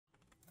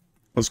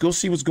Let's go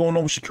see what's going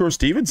on with Shakur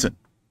Stevenson,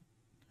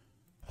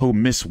 who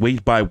missed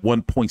weight by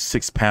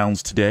 1.6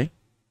 pounds today.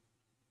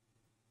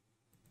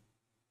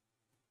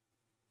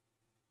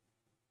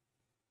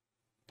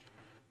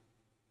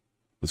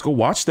 Let's go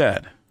watch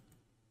that.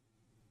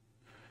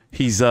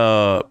 He's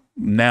now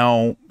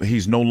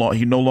he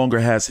no longer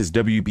has his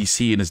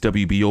WBC and his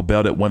WBO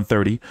belt at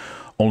 130.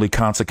 Only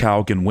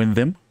Conceicao can win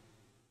them.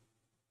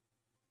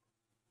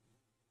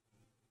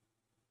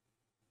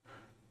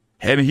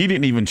 And he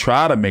didn't even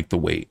try to make the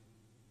weight.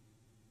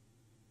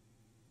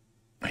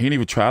 He didn't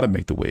even try to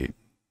make the weight.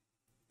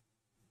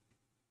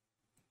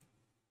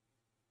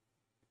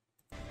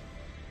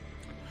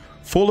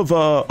 Full of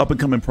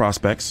up-and-coming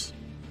prospects.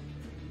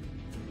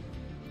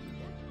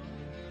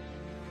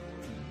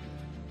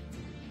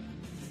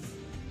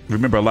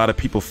 Remember, a lot of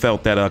people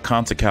felt that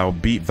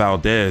Conceicao beat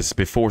Valdez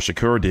before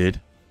Shakur did.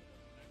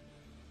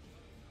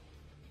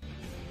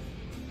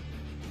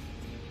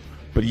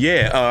 But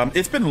yeah,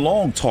 it's been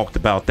long talked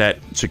about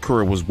that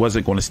Shakur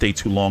wasn't going to stay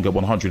too long at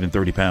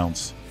 130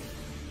 pounds.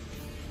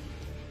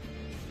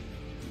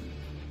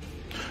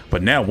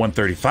 But now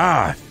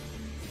 135,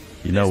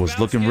 you know, is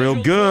looking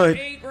real good.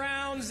 8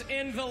 rounds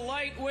in the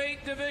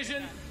lightweight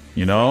division.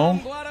 You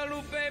know,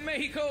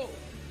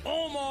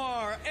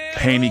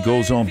 Haney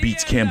goes on,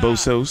 beats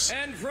Cambosos,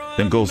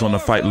 then goes on to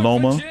fight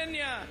Loma.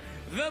 Virginia,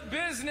 the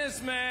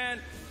businessman,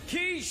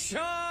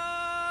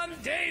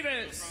 Keyshawn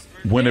Davis.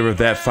 Winner of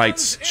that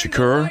fights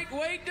Shakur.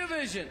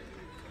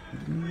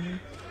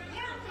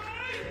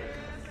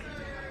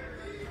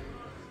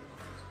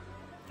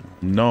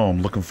 No,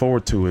 I'm looking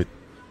forward to it.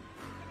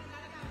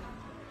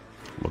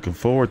 Looking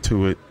forward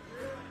to it.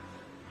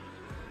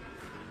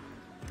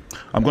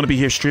 I'm going to be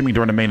here streaming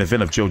during the main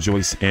event of Joe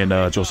Joyce and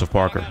Joseph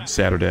Parker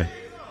Saturday.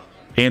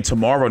 And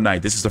tomorrow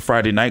night. This is the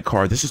Friday night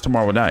card. This is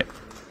tomorrow night.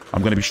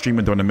 I'm going to be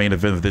streaming during the main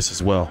event of this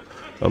as well.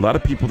 A lot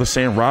of people are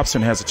saying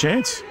Robson has a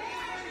chance.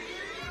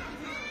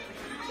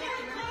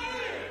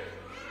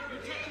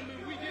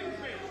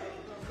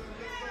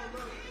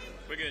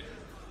 We're good.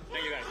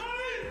 Thank you, guys.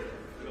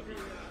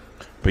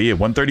 But yeah,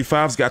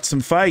 135's got some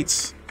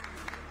fights.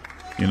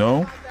 You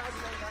know?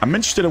 I'm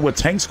interested in what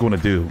Tank's going to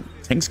do.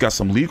 Tank's got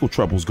some legal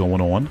troubles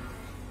going on.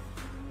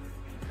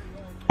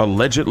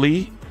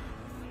 Allegedly,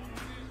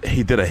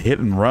 he did a hit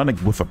and run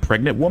with a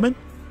pregnant woman.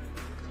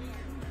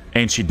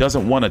 And she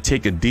doesn't want to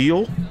take a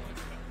deal.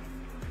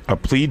 A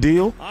plea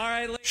deal.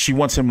 She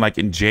wants him like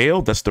in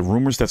jail. That's the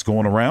rumors that's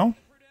going around.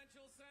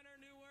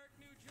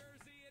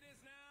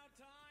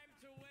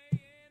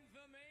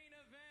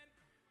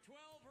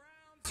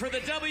 For the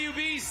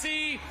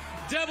WBC,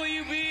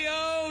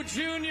 WBO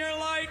Junior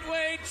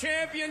Lightweight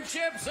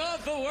Championships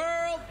of the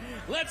World.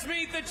 Let's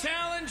meet the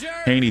challenger.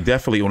 Haney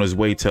definitely on his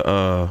way to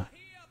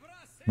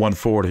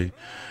 140.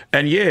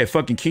 And yeah,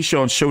 fucking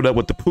Keyshawn showed up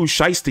with the Pooh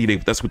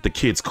Shiesty. That's what the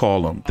kids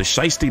call them. The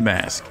Shiesty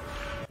mask.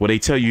 Where they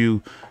tell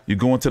you, you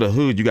go into the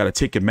hood, you got to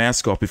take your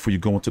mask off before you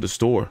go into the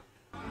store.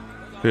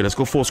 Here, let's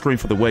go full screen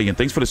for the weigh-in.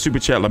 Thanks for the super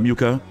chat,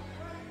 Lamuka.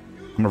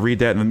 I'm going to read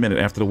that in a minute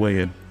after the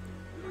weigh-in.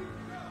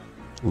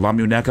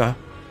 Lamuneka.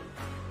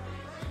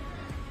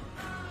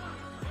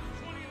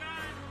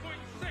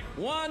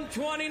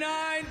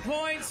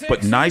 129.6.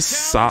 But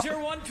nice,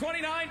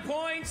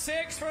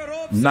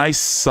 nice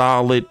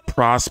solid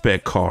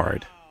prospect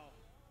card.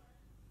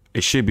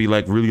 It should be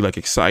like really like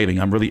exciting.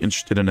 I'm really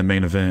interested in the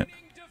main event.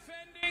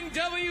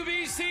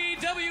 WBC,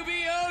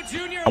 WBO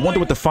Junior. I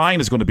wonder what the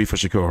fine is going to be for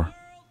Shakur.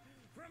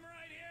 From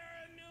right here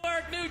in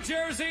Newark, New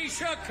Jersey,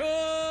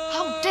 Shakur.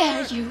 How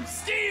dare you?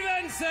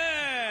 Stevenson.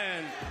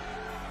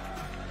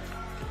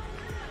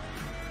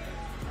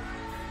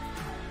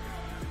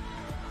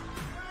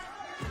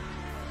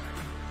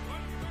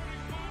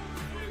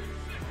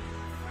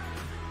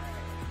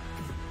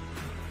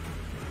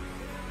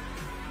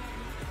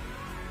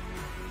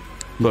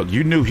 Look,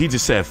 you knew he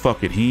just said,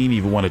 fuck it. He didn't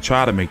even want to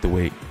try to make the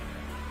weight.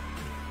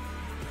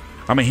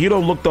 I mean, he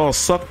don't look all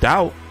sucked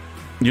out,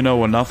 you know,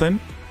 or nothing.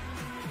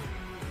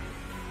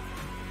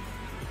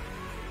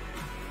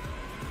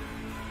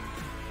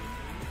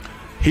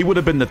 He would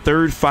have been the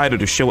third fighter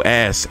to show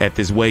ass at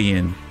this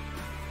weigh-in.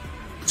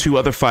 2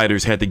 other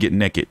fighters had to get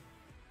naked.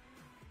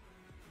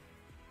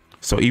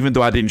 So even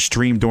though I didn't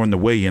stream during the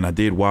weigh-in, I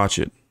did watch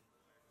it.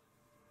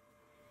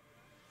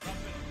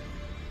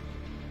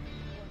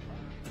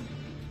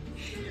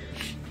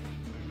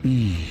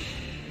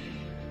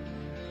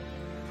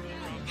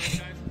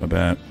 My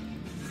bad.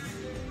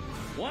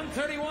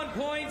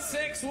 131.6,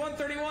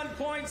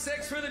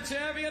 131.6 for the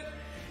champion.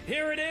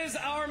 Here it is,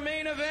 our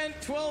main event,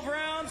 12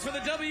 rounds for the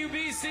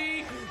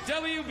WBC,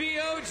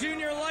 WBO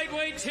Junior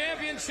Lightweight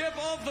Championship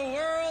of the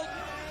World.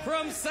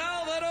 From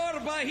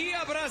Salvador,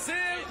 Bahia, Brazil,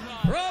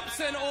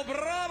 Robson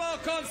Obravo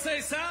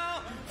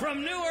Conceicao.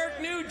 From Newark,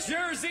 New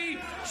Jersey,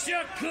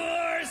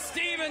 Shakur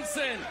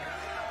Stevenson.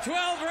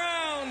 12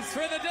 rounds for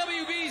the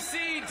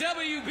WBC,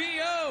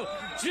 WBO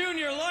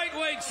Junior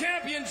Lightweight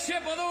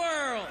Championship of the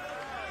World.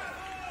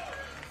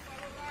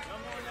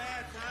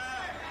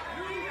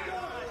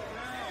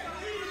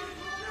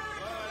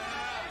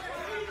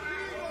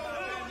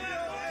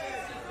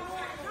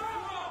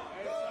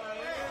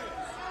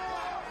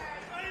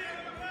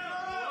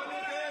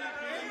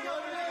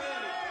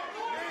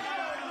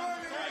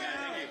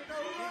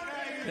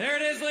 There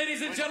it is,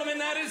 ladies and gentlemen.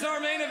 That is our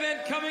main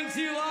event coming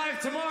to you live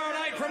tomorrow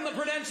night from the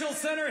Prudential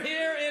Center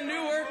here in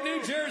Newark,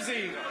 New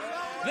Jersey.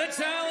 The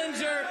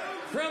challenger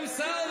from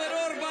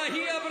Salvador,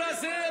 Bahia,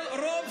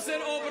 Brazil,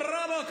 Robson o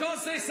Bravo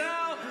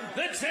Conceicao.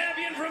 The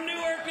champion from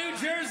Newark, New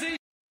Jersey,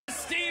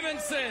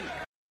 Stevenson.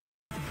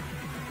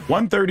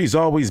 130's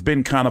always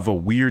been kind of a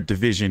weird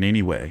division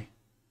anyway.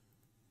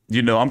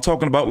 You know, I'm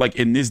talking about like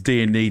in this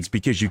day and age,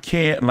 because you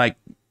can't like,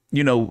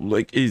 you know,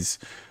 like is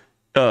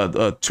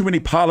too many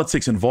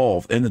politics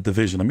involved in the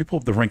division. Let me pull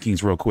up the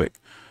rankings real quick.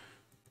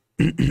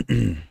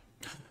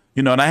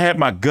 You know, and I had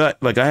my gut,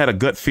 like I had a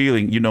gut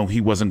feeling, you know, he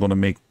wasn't going to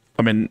make,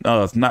 I mean,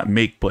 not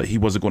make, but he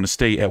wasn't going to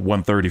stay at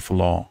 130 for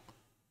long.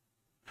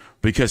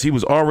 Because he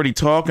was already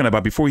talking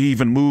about, before he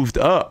even moved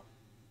up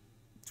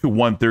to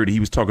 130, he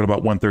was talking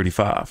about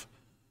 135.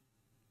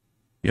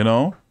 You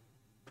know?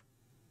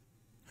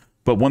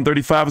 But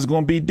 135 is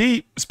going to be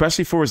deep,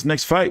 especially for his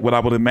next fight. What I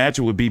would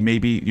imagine would be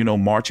maybe, you know,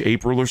 March,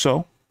 April or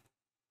so.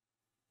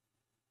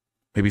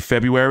 Maybe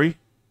February.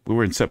 We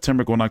were in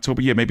September, going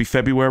October. Yeah, maybe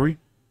February.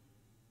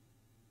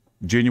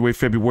 January,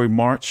 February,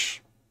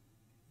 March.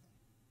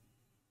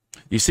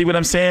 You see what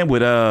I'm saying?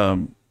 With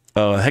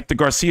Hector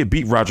Garcia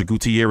beat Roger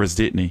Gutierrez,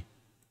 didn't he?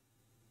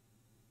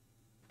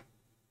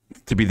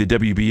 To be the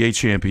WBA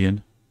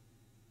champion.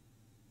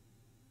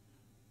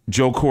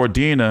 Joe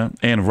Cordina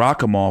and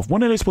Rakhimov.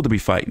 When are they supposed to be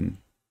fighting?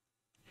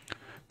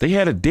 They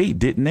had a date,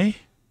 didn't they?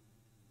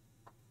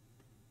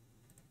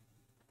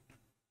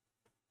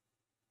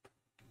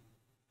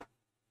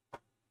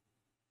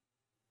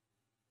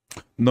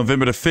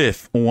 November the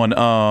 5th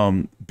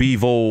on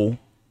Bivol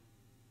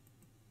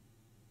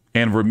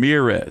and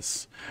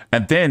Ramirez.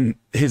 And then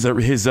his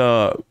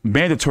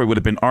mandatory would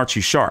have been Archie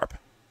Sharp.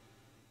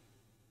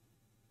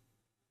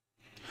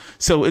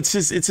 So it's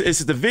just it's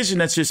a division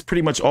that's just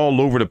pretty much all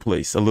over the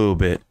place a little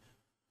bit.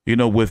 You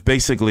know, with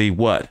basically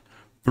what?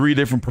 3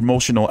 different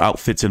promotional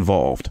outfits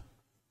involved.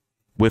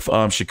 With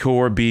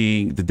Shakur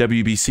being the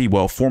WBC,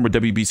 well, former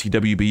WBC,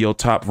 WBO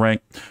top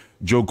rank,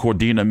 Joe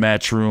Cordina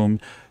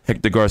Matchroom,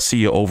 Hector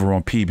Garcia over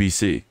on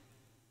PBC.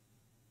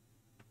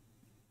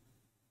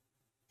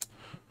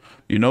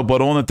 You know,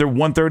 but on the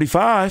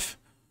 135,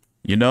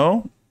 you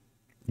know,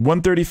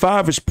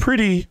 135 is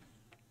pretty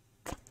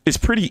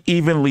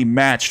evenly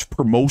matched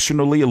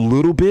promotionally a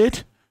little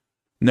bit.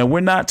 Now, we're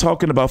not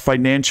talking about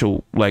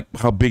financial, like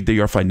how big they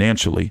are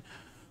financially.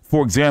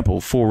 For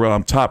example,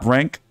 for top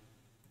rank,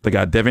 they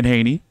got Devin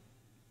Haney,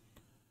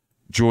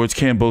 George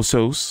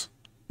Kambosos,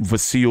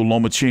 Vasil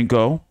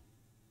Lomachenko.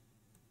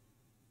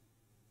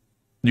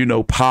 You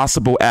know,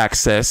 possible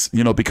access,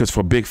 you know, because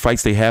for big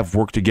fights, they have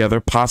worked together.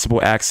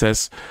 Possible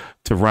access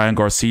to Ryan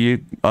Garcia.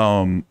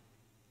 But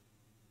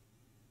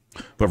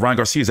Ryan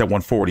Garcia is at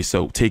 140,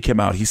 so take him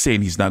out. He's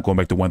saying he's not going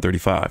back to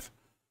 135.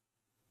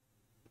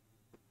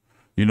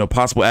 You know,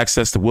 possible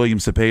access to William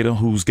Cepeda,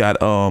 who's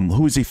got,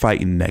 who is he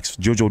fighting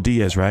next? Jojo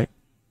Diaz, right?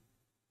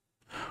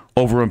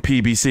 Over on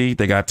PBC,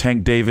 they got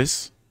Tank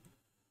Davis.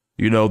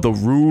 You know, the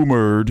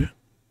rumored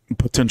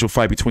potential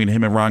fight between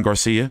him and Ryan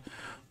Garcia.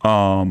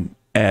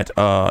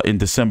 In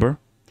December,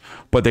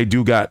 but they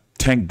do got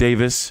Tank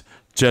Davis,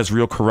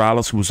 Jezreel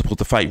Corrales, who was supposed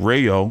to fight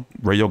Rayo.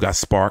 Rayo got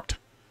sparked.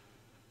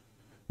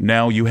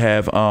 Now you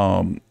have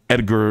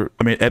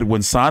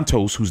Edwin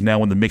Santos, who's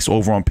now in the mix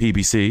over on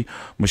PBC.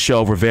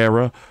 Michelle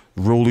Rivera,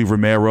 Rolly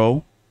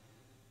Romero,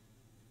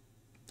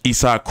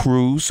 Isaac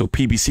Cruz. So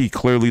PBC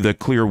clearly the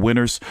clear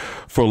winners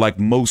for like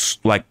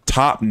most like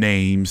top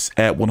names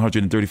at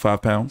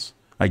 135 pounds,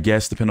 I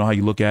guess, depending on how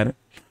you look at it.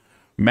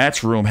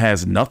 Matchroom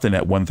has nothing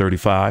at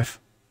 135.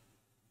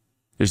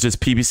 It's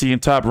just PBC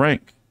and Top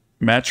Rank.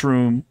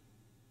 Matchroom,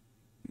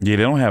 yeah,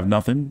 they don't have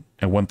nothing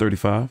at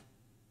 135.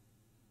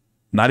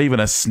 Not even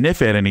a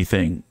sniff at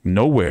anything.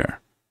 Nowhere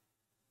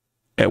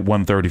at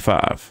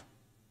 135.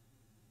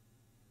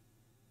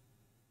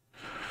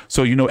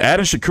 So, you know,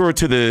 adding Shakur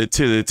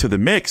to the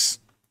mix,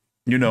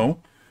 you know,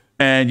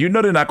 and you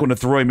know they're not going to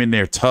throw him in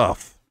there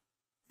tough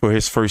for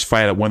his first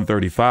fight at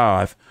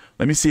 135.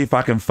 Let me see if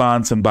I can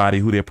find somebody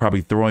who they'll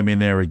probably throw him in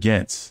there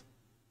against.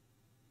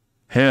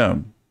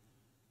 Him.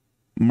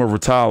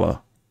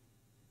 Muratala.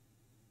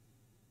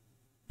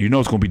 You know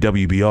it's going to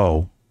be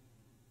WBO.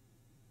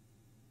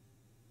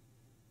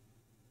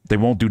 They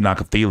won't do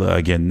Nakathila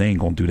again. They ain't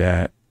going to do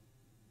that.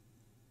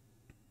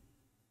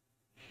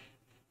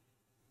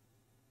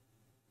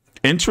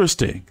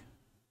 Interesting.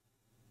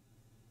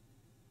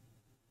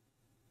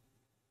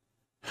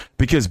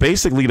 Because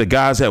basically the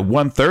guys at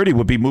 130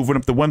 would be moving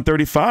up to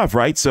 135,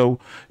 right? So,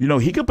 you know,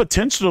 he could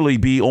potentially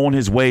be on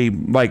his way,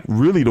 like,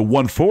 really to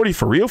 140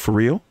 for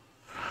real.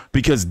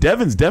 Because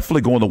Devin's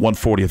definitely going to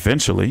 140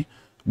 eventually,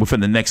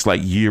 within the next,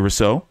 like, year or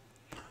so.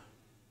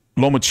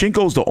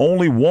 Lomachenko's the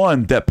only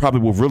one that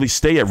probably will really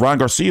stay at Ryan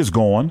Garcia's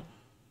gone.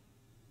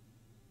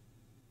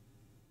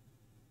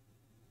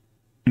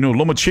 You know,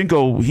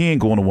 Lomachenko, he ain't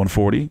going to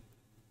 140.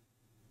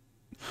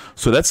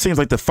 So that seems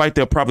like the fight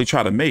they'll probably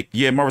try to make.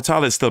 Yeah,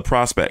 Muratala is still a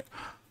prospect.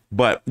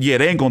 But, yeah,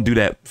 they ain't going to do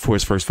that for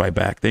his first fight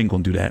back. They ain't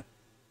going to do that.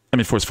 I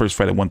mean, for his first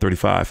fight at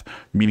 135,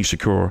 meaning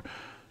Shakur.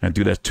 and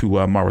do that to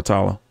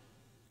Maratala.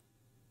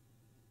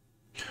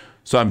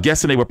 So I'm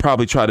guessing they would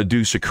probably try to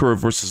do Shakur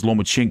versus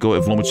Lomachenko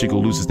if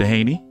Lomachenko loses to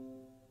Haney.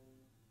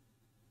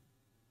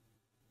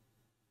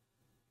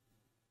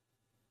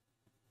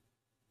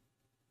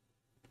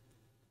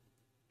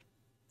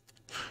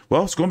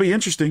 Well, it's going to be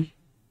interesting.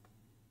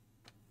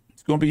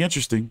 It's going to be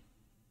interesting.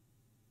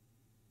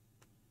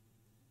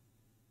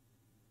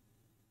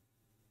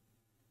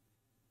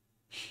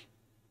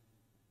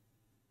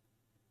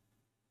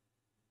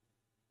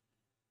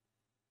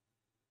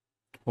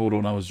 Hold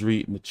on, I was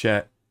reading the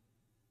chat.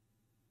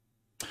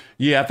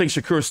 Yeah, I think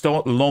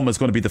Shakur Loma is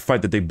going to be the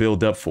fight that they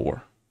build up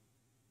for.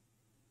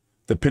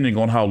 Depending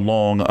on how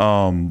long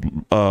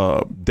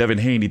Devin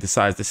Haney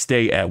decides to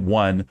stay at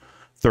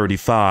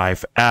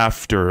 135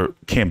 after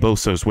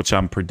Kambosos, which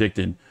I'm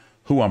predicting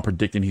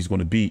he's going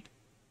to beat.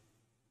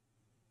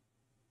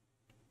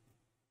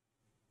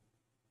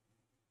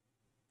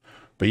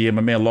 But yeah,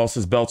 my man lost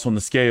his belts on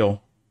the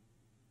scale.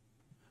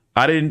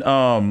 I didn't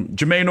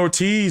Jermaine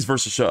Ortiz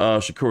versus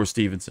Shakur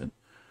Stevenson.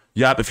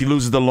 Yep, if he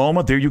loses the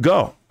Loma, there you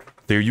go.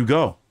 There you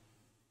go.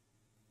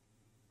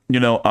 You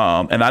know,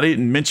 and I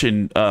didn't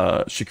mention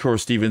Shakur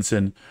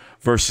Stevenson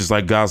versus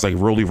like guys like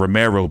Rolly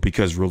Romero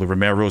because Rolly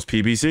Romero is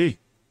PBC.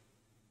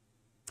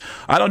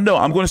 I don't know.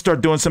 I'm going to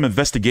start doing some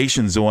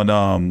investigations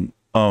on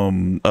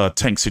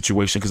Tank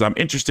situation because I'm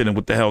interested in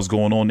what the hell's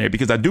going on there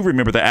because I do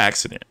remember the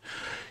accident.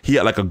 He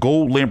had like a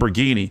gold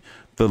Lamborghini,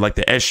 the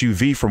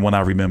SUV from when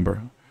I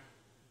remember.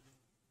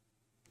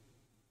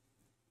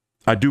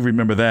 I do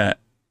remember that.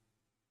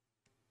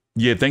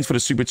 Yeah, thanks for the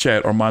super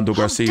chat, Armando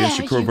Garcia.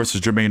 Shakur versus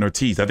Jermaine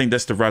Ortiz. I think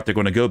that's the route they're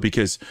going to go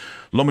because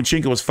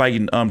Lomachenko is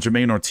fighting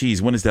Jermaine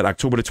Ortiz. When is that?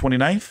 October the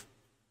 29th?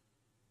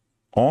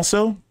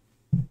 Also?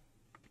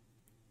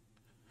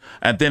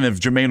 And then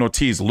if Jermaine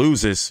Ortiz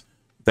loses,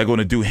 they're going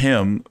to do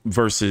him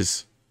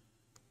versus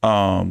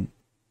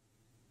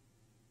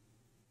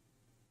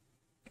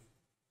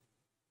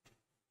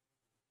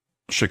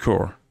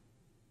Shakur.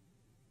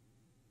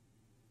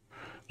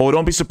 Oh,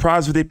 don't be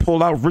surprised if they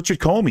pull out Richard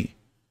Comey.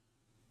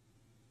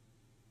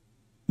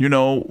 You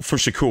know, for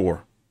Shakur.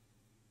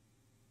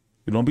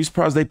 You don't be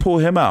surprised they pull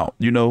him out,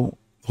 you know,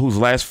 whose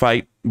last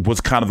fight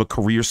was kind of a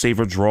career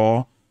saver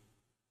draw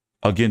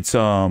against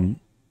Jose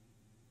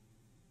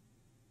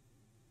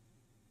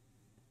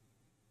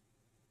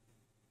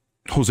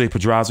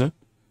Pedraza.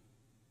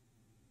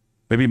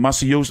 Maybe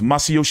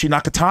Masayoshi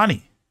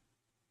Nakatani.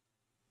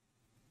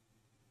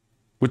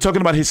 We're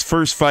talking about his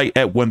first fight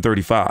at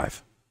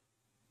 135.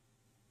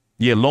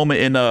 Yeah, Loma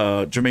and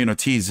Jermaine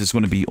Ortiz is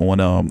going to be on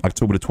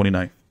October the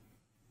 29th.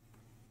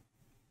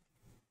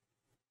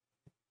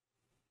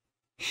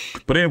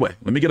 But anyway,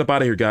 let me get up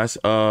out of here, guys.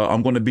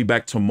 I'm going to be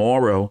back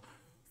tomorrow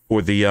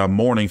for the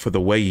morning for the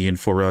weigh-in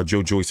for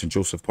Joe Joyce and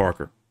Joseph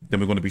Parker. Then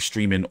we're going to be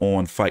streaming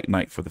on Fight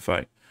Night for the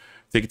fight.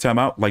 Take your time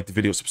out, like the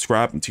video,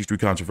 subscribe, and teach through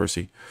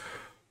controversy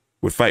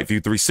with Fight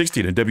View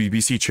 360, the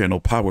WBC channel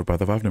powered by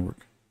the Vive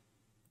Network.